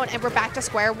the zone and we're back to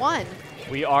square one.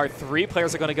 We are 3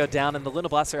 players are going to go down, and the Luna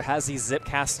Blaster has the Zip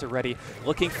Caster ready.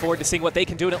 Looking forward to seeing what they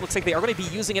can do, and it looks like they are going to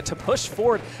be using it to push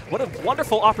forward. What a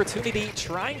wonderful opportunity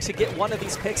trying to get one of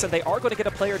these picks, and they are going to get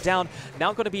a player down.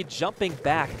 Now going to be jumping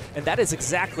back, and that is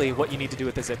exactly what you need to do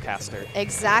with the Zip Caster.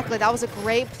 Exactly. That was a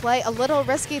great play. A little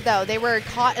risky, though. They were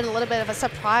caught in a little bit of a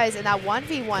surprise in that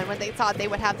 1v1 when they thought they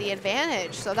would have the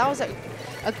advantage. So that was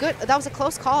a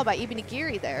close call by Ibi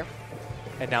Nigiri there.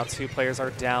 And now 2 players are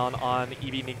down on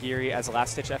Ibi Nigiri as a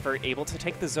last-ditch effort, able to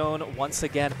take the zone once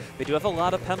again. They do have a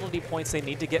lot of penalty points they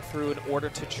need to get through in order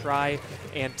to try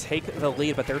and take the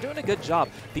lead, but they're doing a good job.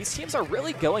 These teams are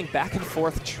really going back and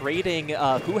forth, trading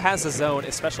who has the zone,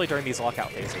 especially during these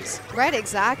lockout phases. Right,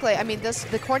 exactly. I mean,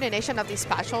 the coordination of these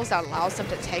specials that allows them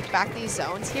to take back these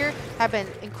zones here have been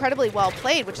incredibly well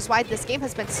played, which is why this game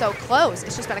has been so close.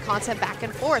 It's just been a constant back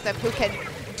and forth of who can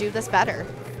do this better.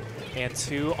 And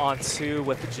 2-on-2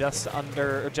 with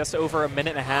just over a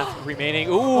minute and a half remaining.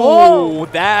 Ooh,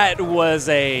 that was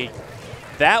a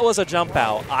jump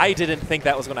out. I didn't think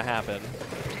that was going to happen.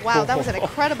 Wow, that was an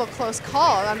incredible close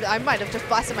call. I might have just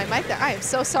blasted my mic there. I am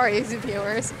so sorry,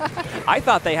 viewers. I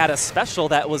thought they had a special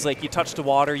that was like you touch the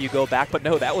water, you go back, but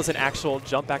no, that was an actual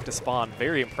jump back to spawn.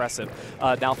 Very impressive.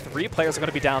 Now 3 players are going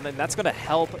to be down, and that's going to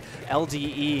help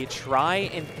LDE try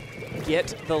and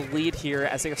get the lead here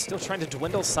as they are still trying to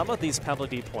dwindle some of these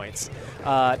penalty points.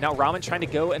 Now Ramen trying to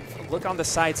go and look on the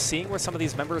side, seeing where some of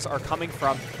these members are coming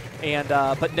from. And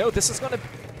but no, this is going to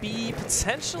be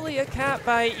potentially a cap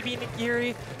by Ibi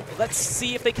Nigiri. Let's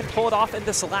see if they can pull it off in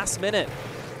this last minute.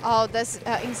 Oh, this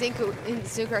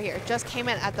Inkling here just came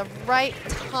in at the right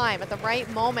time, at the right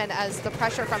moment as the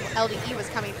pressure from LDE was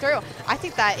coming through. I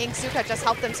think that Inkling just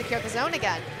helped them secure the zone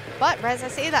again. But as I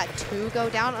say that, 2 go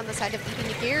down on the side of Ibi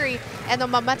Nigiri, and the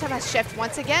momentum has shifted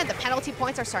once again. The penalty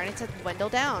points are starting to dwindle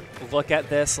down. Look at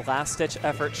this last-ditch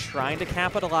effort, trying to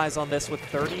capitalize on this with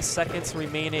 30 seconds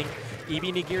remaining.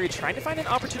 Ibi Nigiri trying to find an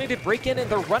opportunity to break in, and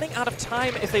they're running out of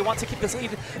time if they want to keep this lead.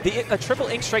 The triple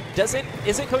ink strike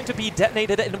isn't going to be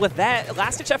detonated, and with that,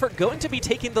 last-ditch effort going to be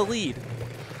taking the lead.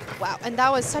 Wow, and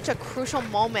that was such a crucial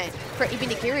moment for Ibi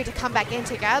Nigiri to come back in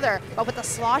together, but with the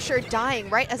Slosher dying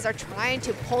right as they're trying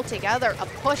to pull together a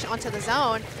push onto the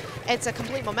zone, it's a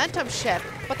complete momentum shift,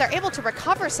 but they're able to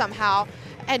recover somehow,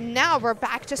 and now we're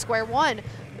back to square one.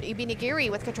 Ibi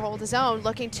Nigiri with control of the zone,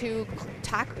 looking to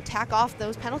tack off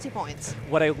those penalty points.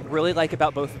 What I really like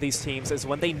about both of these teams is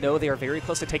when they know they are very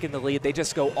close to taking the lead, they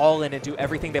just go all in and do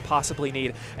everything they possibly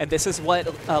need. And this is what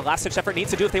last-ditch effort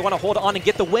needs to do if they want to hold on and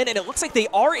get the win, and it looks like they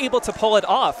are able to pull it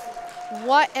off.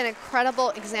 What an incredible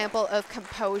example of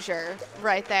composure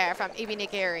right there from Ibi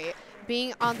Nigiri.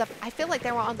 Being on the, I feel like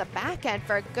they were on the back end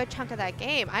for a good chunk of that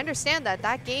game. I understand that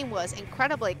that game was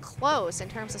incredibly close in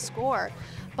terms of score,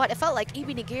 but it felt like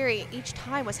Ibi Nigiri each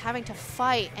time was having to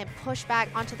fight and push back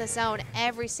onto the zone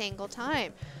every single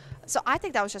time. So I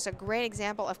think that was just a great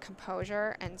example of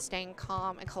composure and staying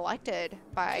calm and collected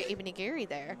by Ibi Nigiri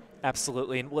there.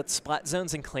 Absolutely, and with Splat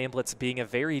Zones and Clan Blitz being a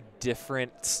very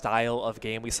different style of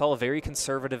game, we saw a very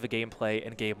conservative gameplay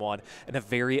in Game 1 and a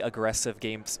very aggressive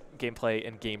gameplay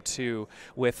in Game 2.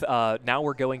 With now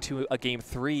we're going to a Game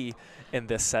 3 in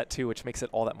this set too, which makes it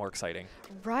all that more exciting.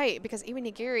 Right, because Ibi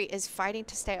Nigiri is fighting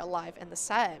to stay alive in the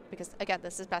set, because again,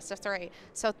 this is best of 3.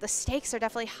 So the stakes are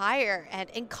definitely higher, and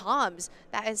in comms,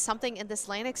 that is something in this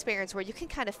lane experience where you can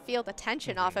kind of feel the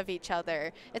tension off of each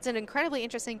other. It's an incredibly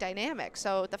interesting dynamic.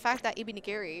 So the fact that Ibi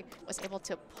Nigiri was able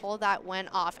to pull that win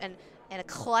off and in a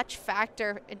clutch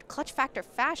factor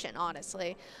fashion,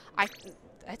 honestly,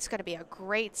 it's going to be a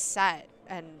great set.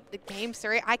 And the Game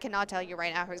 3, I cannot tell you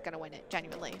right now who's going to win it,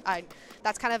 genuinely.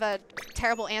 That's kind of a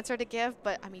terrible answer to give,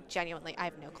 but I mean, genuinely, I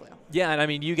have no clue. Yeah, and I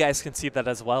mean, you guys can see that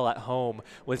as well at home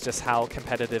with just how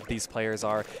competitive these players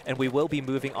are. And we will be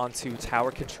moving on to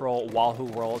Tower Control Wahoo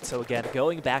World. So again,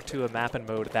 going back to a map and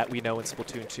mode that we know in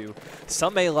Splatoon 2.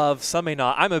 Some may love, some may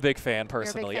not. I'm a big fan,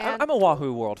 personally. You're a big fan? I'm a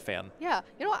Wahoo World fan. Yeah,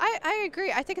 you know, I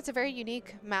agree. I think it's a very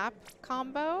unique map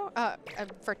combo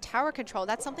for Tower Control.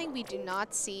 That's something we do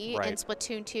not see in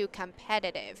Splatoon 2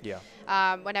 competitive. Yeah.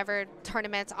 Whenever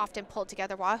tournaments often pull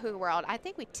together Wahoo World, I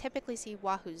think we typically see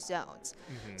Wahoo Zones.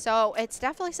 So it's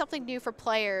definitely something new for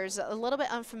players, a little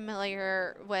bit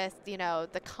unfamiliar with, you know,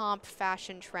 the comp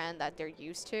fashion trend that they're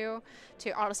used to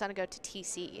all of a sudden go to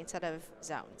TC instead of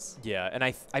zones. Yeah, and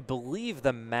I believe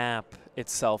the map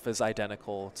itself is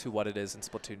identical to what it is in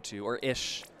Splatoon 2, or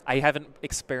ish. I haven't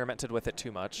experimented with it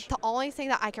too much. The only thing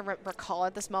that I can recall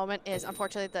at this moment is,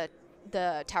 unfortunately,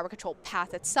 the tower control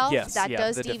path itself. Yes, that yeah,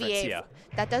 does the deviate. difference,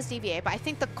 yeah. That does deviate, but I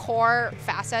think the core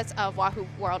facets of Wahoo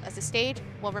World as a stage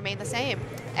will remain the same.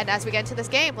 And as we get into this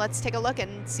game, let's take a look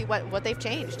and see what they've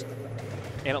changed.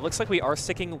 And it looks like we are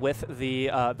sticking with the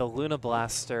Luna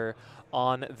Blaster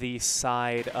on the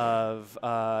side of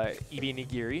Ibi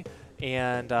Nigiri,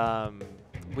 and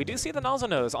we do see the nozzle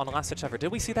nose on the last ditch effort.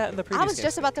 Did we see that in the previous I was game?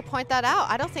 just about to point that out.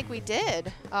 I don't think we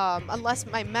did, unless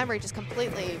my memory just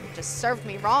completely served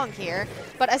me wrong here.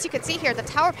 But as you can see here, the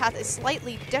tower path is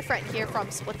slightly different here from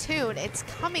Splatoon. It's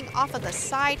coming off of the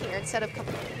side here instead of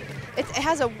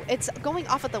it's going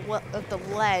off of the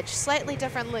ledge slightly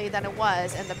differently than it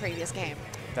was in the previous game.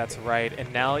 That's right,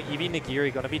 and now Ibi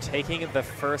Nigiri going to be taking the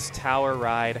first tower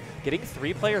ride, getting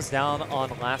 3 players down on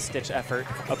last-ditch effort,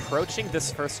 approaching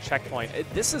this first checkpoint.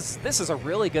 This is a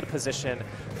really good position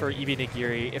for Ibi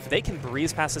Nigiri. If they can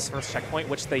breeze past this first checkpoint,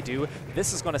 which they do,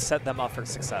 this is going to set them up for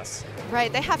success.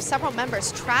 Right, they have several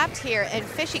members trapped here, and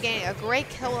Fishy getting a great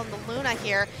kill on the Luna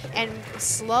here, and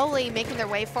slowly making their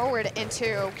way forward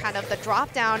into kind of the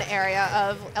drop-down area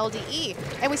of LDE.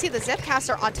 And we see the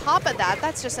Zipcaster on top of that.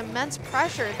 That's just immense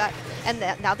pressure.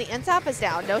 Now the NZAP is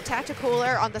down. No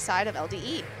Tacticooler on the side of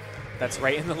LDE. That's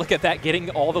right, and then look at that, getting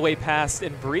all the way past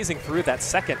and breezing through that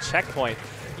second checkpoint.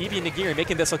 EB Nigiri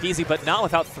making this look easy, but not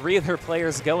without 3 of their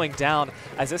players going down,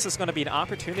 as this is going to be an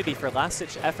opportunity for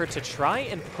last-ditch effort to try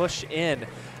and push in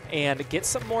and get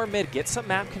some more mid, get some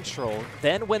map control,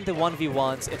 then win the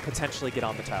 1v1s and potentially get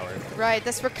on the tower. Right,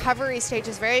 this recovery stage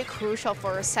is very crucial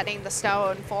for setting the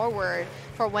stone forward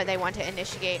for when they want to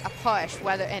initiate a push,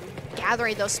 and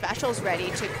gathering those specials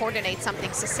ready to coordinate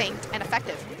something succinct and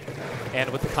effective. And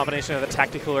with the combination of the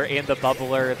Tacticooler and the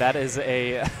Bubbler, that is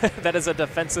a that is a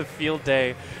defensive field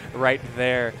day right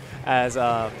there. As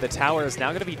the tower is now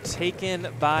going to be taken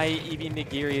by EB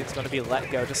Nigiri. It's going to be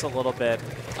let go just a little bit.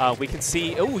 We can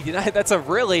see, oh, that's a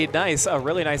really nice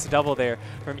double there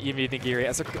from EB Nigiri.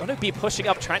 As they're going to be pushing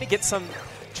up, trying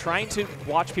to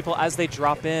watch people as they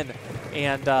drop in.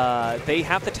 And they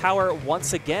have the tower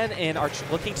once again and are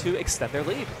looking to extend their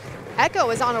lead. Echo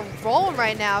is on a roll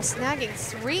right now, snagging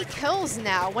 3 kills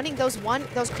now, winning those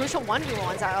crucial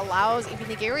 1v1s that allows EB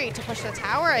Nigiri to push the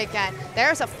tower again.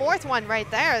 There's a 4th one right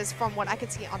there, is from what I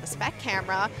could see on the spec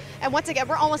camera. And once again,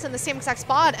 we're almost in the same exact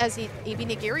spot as EB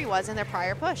Nigiri was in their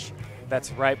prior push.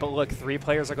 That's right, but look, 3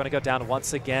 players are going to go down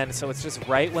once again, so it's just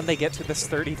right when they get to this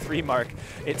 33 mark,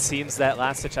 it seems that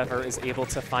last-ditch effort is able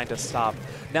to find a stop.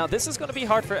 Now, this is going to be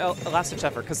hard for last-ditch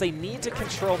effort because they need to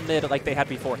control mid like they had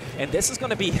before, and this is going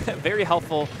to be very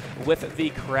helpful with the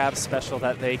crab special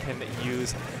that they can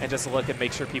use and just look and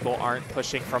make sure people aren't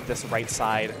pushing from this right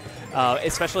side.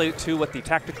 Especially too with the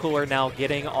Tacticooler now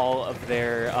getting all of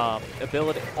their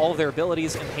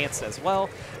abilities enhanced as well,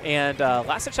 and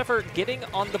last-ditch effort getting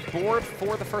on the board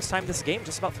for the first time this game,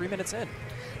 just about 3 minutes in.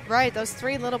 Right, those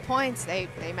 3 little points, they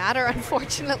matter,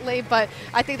 unfortunately, but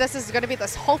I think this is going to be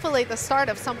hopefully the start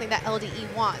of something that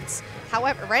LDE wants.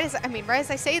 However, right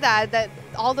as I say that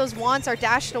all those wants are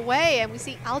dashed away, and we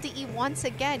see LDE once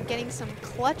again getting some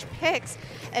clutch picks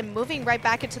and moving right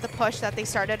back into the push that they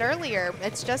started earlier.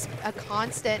 It's just a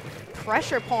constant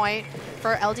pressure point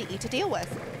for LDE to deal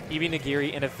with. EB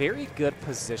Nigiri in a very good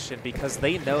position because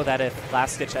they know that if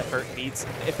last-ditch effort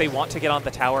if they want to get on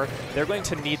the tower, they're going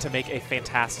to need to make a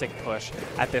fantastic push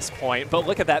at this point. But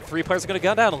look at that, 3 players are going to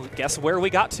go down. Guess where we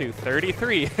got to?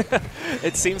 33.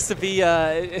 It seems to be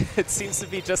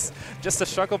just a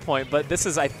struggle point, but this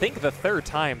is, I think, the 3rd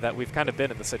time that we've kind of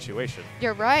been in the situation.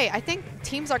 You're right. I think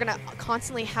teams are going to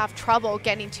constantly have trouble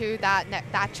getting to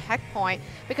that checkpoint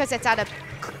because it's at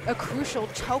a crucial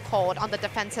chokehold on the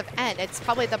defensive end. It's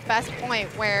probably the best point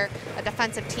where a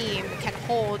defensive team can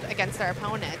hold against their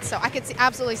opponent. So I could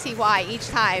absolutely see why each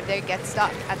time they get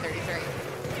stuck at 33.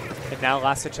 And now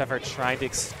last-ditch effort trying to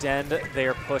extend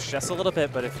their push just a little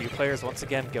bit, but a few players once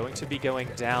again going to be going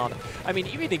down. I mean,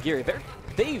 EB Nigiri,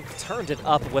 they've turned it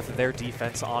up with their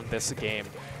defense on this game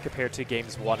compared to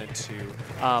games 1 and 2.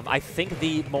 I think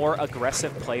the more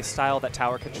aggressive play style that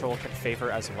tower control can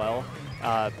favor as well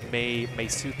may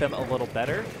suit them a little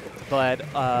better, but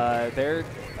they're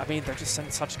just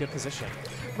in such good position.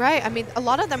 Right. I mean, a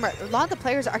lot of the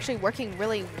players are actually working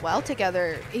really well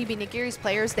together. EB Nigiri's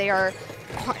players, they are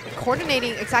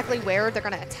coordinating exactly where they're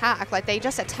going to attack. Like, they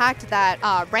just attacked that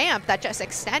ramp that just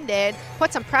extended,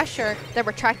 put some pressure, then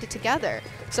retracted together.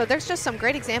 So there's just some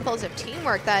great examples of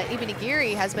teamwork that EB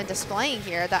Nigiri has been displaying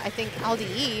here that I think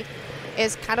LDE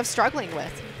is kind of struggling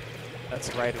with.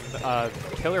 That's right, and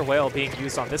Killer Whale being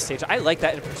used on this stage, I like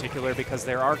that in particular because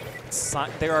there are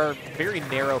very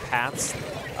narrow paths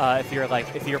if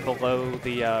you're below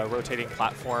the rotating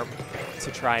platform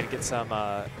to try and get some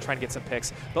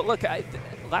picks. But look,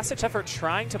 last-ditch effort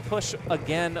trying to push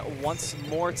again once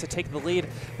more to take the lead,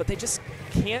 but they just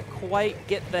can't quite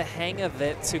get the hang of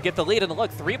it to get the lead. And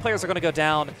look, 3 players are going to go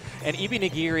down, and EB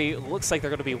Nigiri looks like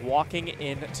they're going to be walking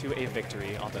into a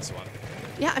victory on this one.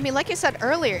 Yeah, I mean, like you said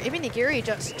earlier, EB Nigiri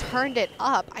just turned it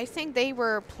up. I think they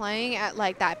were playing at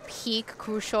like that peak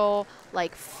crucial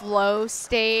like flow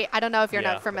state. I don't know if you're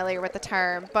not familiar with the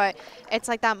term, but it's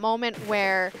like that moment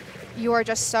where you are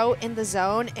just so in the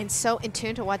zone and so in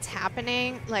tune to what's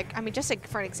happening. Like, I mean, just like,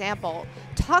 for an example,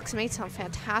 Tux made some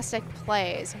fantastic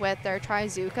plays with their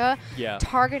Trizuka,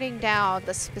 targeting down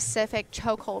the specific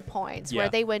chokehold points where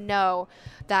they would know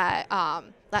that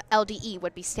that LDE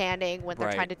would be standing when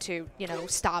they're trying to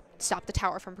stop the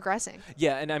tower from progressing.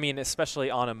 Yeah, and I mean, especially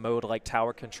on a mode like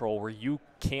tower control where you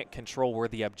can't control where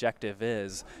the objective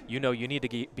is, you need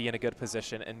to be in a good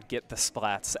position and get the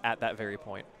splats at that very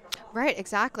point. Right,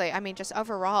 exactly. I mean, just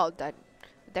overall,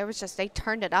 they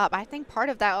turned it up. I think part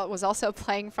of that was also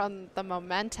playing from the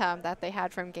momentum that they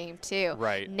had from game 2.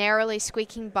 Right. Narrowly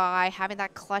squeaking by, having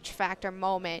that clutch factor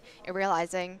moment, and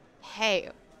realizing,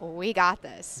 hey, we got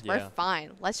this. We're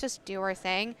fine. Let's just do our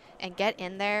thing and get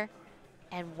in there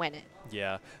and win it.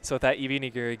 Yeah. So with that, Eevee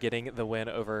Nigiri getting the win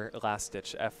over Last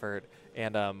Ditch Effort.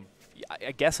 And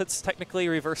I guess it's technically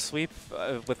reverse sweep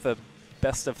with the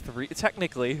best of 3.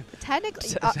 Technically,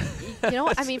 you know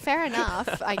what? I mean, fair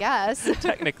enough, I guess.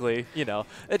 Technically, you know,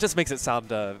 it just makes it sound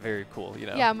very cool, you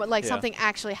know. Yeah, like something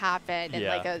actually happened in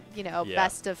like a, Yeah.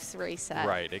 best of 3 set.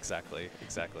 Right, exactly.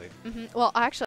 Well, actually,